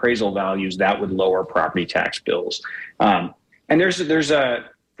those appraisal values, that would lower property tax bills. And there's a,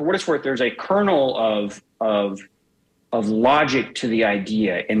 for what it's worth, there's a kernel of logic to the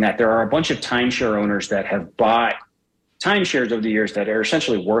idea in that there are a bunch of timeshare owners that have bought timeshares over the years that are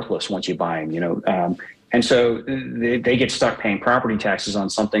essentially worthless once you buy them, and so they get stuck paying property taxes on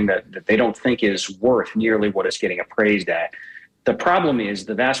something that they don't think is worth nearly what it's getting appraised at. The problem is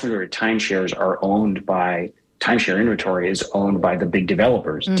the vast majority of timeshare inventory is owned by the big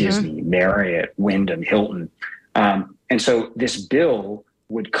developers, mm-hmm. Disney, Marriott, Wyndham, Hilton. And so this bill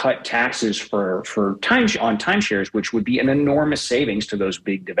would cut taxes on timeshares, which would be an enormous savings to those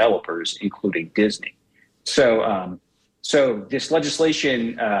big developers, including Disney. So this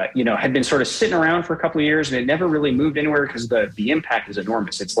legislation, had been sort of sitting around for a couple of years, and it never really moved anywhere because the impact is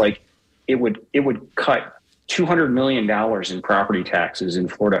enormous. It's like it would cut $200 million in property taxes in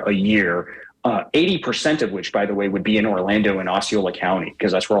Florida a year, 80% of which, by the way, would be in Orlando and Osceola County,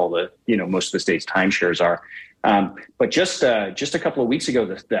 because that's where all the most of the state's timeshares are. But just a couple of weeks ago,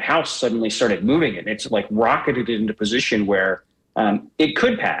 the House suddenly started moving it. It's like rocketed it into position where it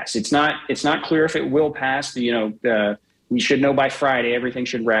could pass. It's not clear if it will pass. We should know by Friday. Everything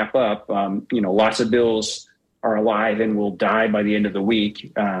should wrap up. Lots of bills are alive and will die by the end of the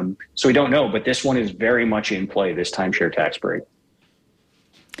week. So we don't know, but this one is very much in play, this timeshare tax break.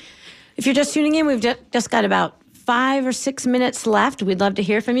 If you're just tuning in, we've just got about 5 or 6 minutes left. We'd love to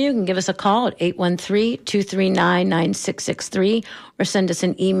hear from you. You can give us a call at 813-239-9663 or send us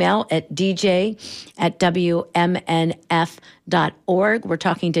an email at dj@wmnf.org. We're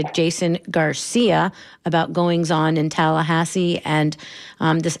talking to Jason Garcia about goings-on in Tallahassee and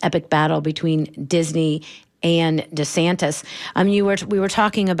this epic battle between Disney and DeSantis. We were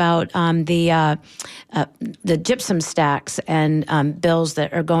talking about the gypsum stacks and bills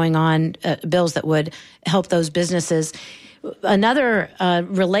that are going on, bills that would help those businesses. Another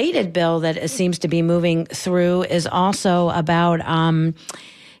related bill that seems to be moving through is also about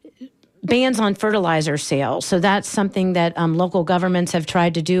bans on fertilizer sales. So that's something that local governments have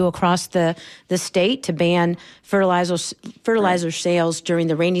tried to do across the state, to ban fertilizer sales during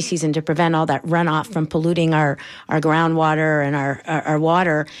the rainy season to prevent all that runoff from polluting our groundwater and our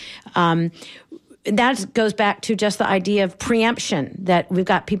water. That goes back to just the idea of preemption, that we've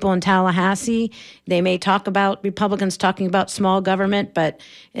got people in Tallahassee. They may talk about Republicans talking about small government, but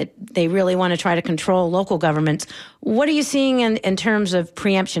they really want to try to control local governments. What are you seeing in terms of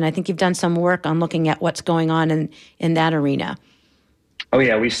preemption? I think you've done some work on looking at what's going on in that arena. Oh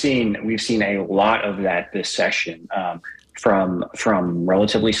yeah, we've seen a lot of that this session, from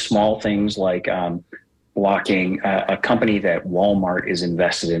relatively small things like blocking a company that Walmart is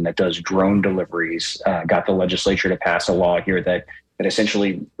invested in that does drone deliveries, got the legislature to pass a law here that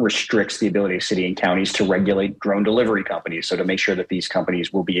essentially restricts the ability of city and counties to regulate drone delivery companies. So to make sure that these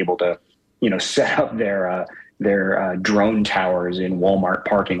companies will be able to, set up their drone towers in Walmart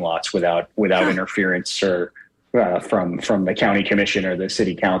parking lots without interference or from the county commission or the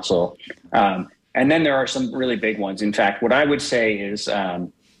city council. And then there are some really big ones. In fact, what I would say is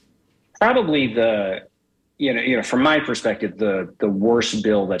probably from my perspective, the worst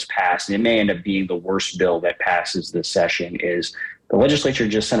bill that's passed, and it may end up being the worst bill that passes this session, is the legislature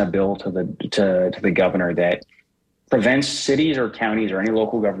just sent a bill to the governor that prevents cities or counties or any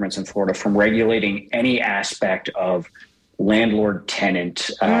local governments in Florida from regulating any aspect of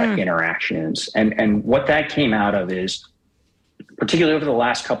landlord-tenant interactions. And what that came out of is, particularly over the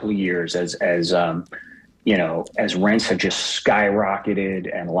last couple of years, as rents have just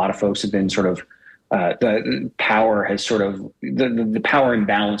skyrocketed and a lot of folks have been sort of the power has sort of the power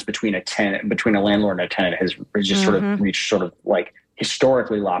imbalance between a landlord and a tenant has just sort of reached sort of like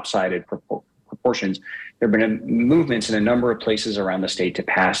historically lopsided proportions. There have been movements in a number of places around the state to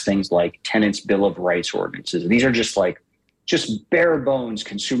pass things like tenants' Bill of Rights ordinances. These are just bare bones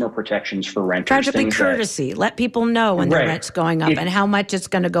consumer protections for renters. Try to be courtesy. Let people know when the rent's going up and how much it's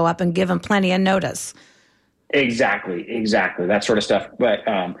going to go up, and give them plenty of notice. Exactly. That sort of stuff. But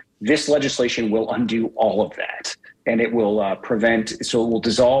this legislation will undo all of that, and it will it will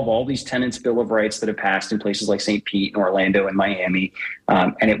dissolve all these tenants' Bill of Rights that have passed in places like St. Pete and Orlando and Miami,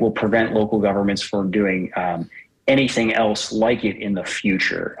 and it will prevent local governments from doing anything else like it in the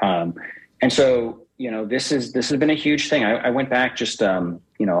future. And so, this has been a huge thing. I went back just a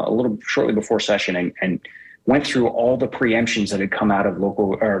little shortly before session and went through all the preemptions that had come out of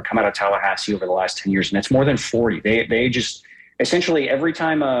Tallahassee over the last 10 years, and it's more than 40. They just essentially, every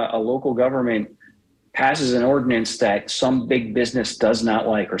time a local government passes an ordinance that some big business does not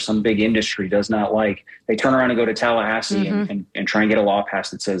like or some big industry does not like, they turn around and go to Tallahassee and try and get a law passed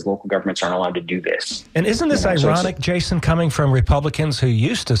that says local governments aren't allowed to do this. And isn't this ironic, Jason, coming from Republicans who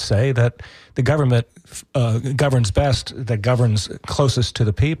used to say that the government governs best, that governs closest to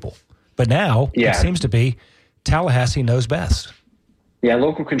the people? But now it seems to be Tallahassee knows best. Yeah,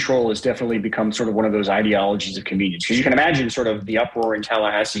 local control has definitely become sort of one of those ideologies of convenience. Because you can imagine sort of the uproar in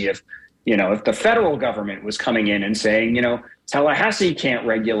Tallahassee if the federal government was coming in and saying, Tallahassee can't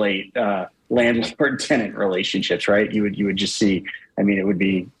regulate landlord-tenant relationships, right? You would just see, it would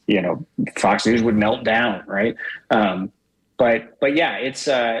be, Fox News would melt down, right? But yeah,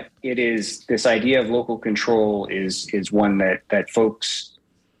 it is this idea of local control is one that folks.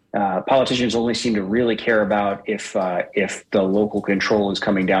 Politicians only seem to really care about if the local control is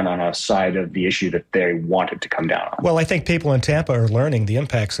coming down on a side of the issue that they want it to come down on. Well, I think people in Tampa are learning the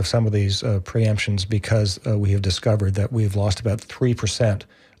impacts of some of these preemptions because we have discovered that we've lost about 3%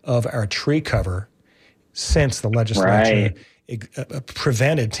 of our tree cover since the legislature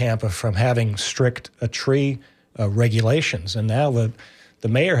prevented Tampa from having strict tree regulations. And now the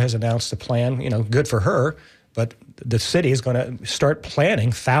mayor has announced a plan, good for her, but the city is going to start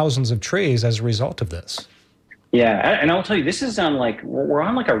planting thousands of trees as a result of this. Yeah, and I'll tell you, this is we're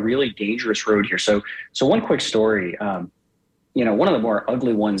on a really dangerous road here. So one quick story. one of the more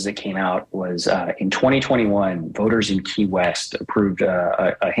ugly ones that came out was in 2021, voters in Key West approved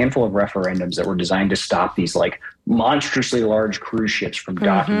a handful of referendums that were designed to stop these like monstrously large cruise ships from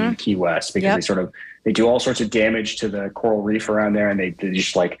docking in Key West because they do all sorts of damage to the coral reef around there, and they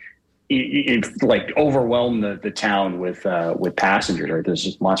just like overwhelm the town with passengers. Right, there's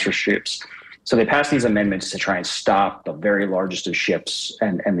just monstrous ships. So they passed these amendments to try and stop the very largest of ships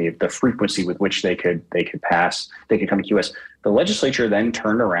and the frequency with which they could come to Key West. The legislature then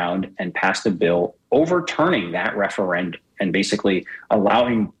turned around and passed a bill overturning that referendum and basically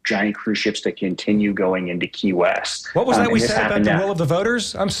allowing giant cruise ships to continue going into Key West. What was that we said about the will of the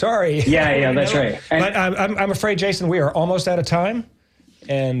voters? I'm sorry. Yeah, that's right. But I'm afraid, Jason, we are almost out of time,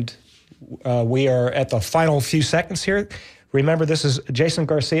 and we are at the final few seconds here. Remember, this is Jason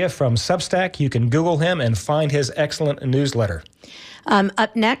Garcia from Substack. You can Google him and find his excellent newsletter.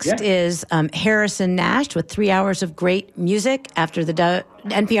 Up next is Harrison Nash with 3 hours of great music after the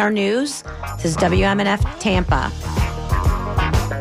NPR News. This is WMNF Tampa.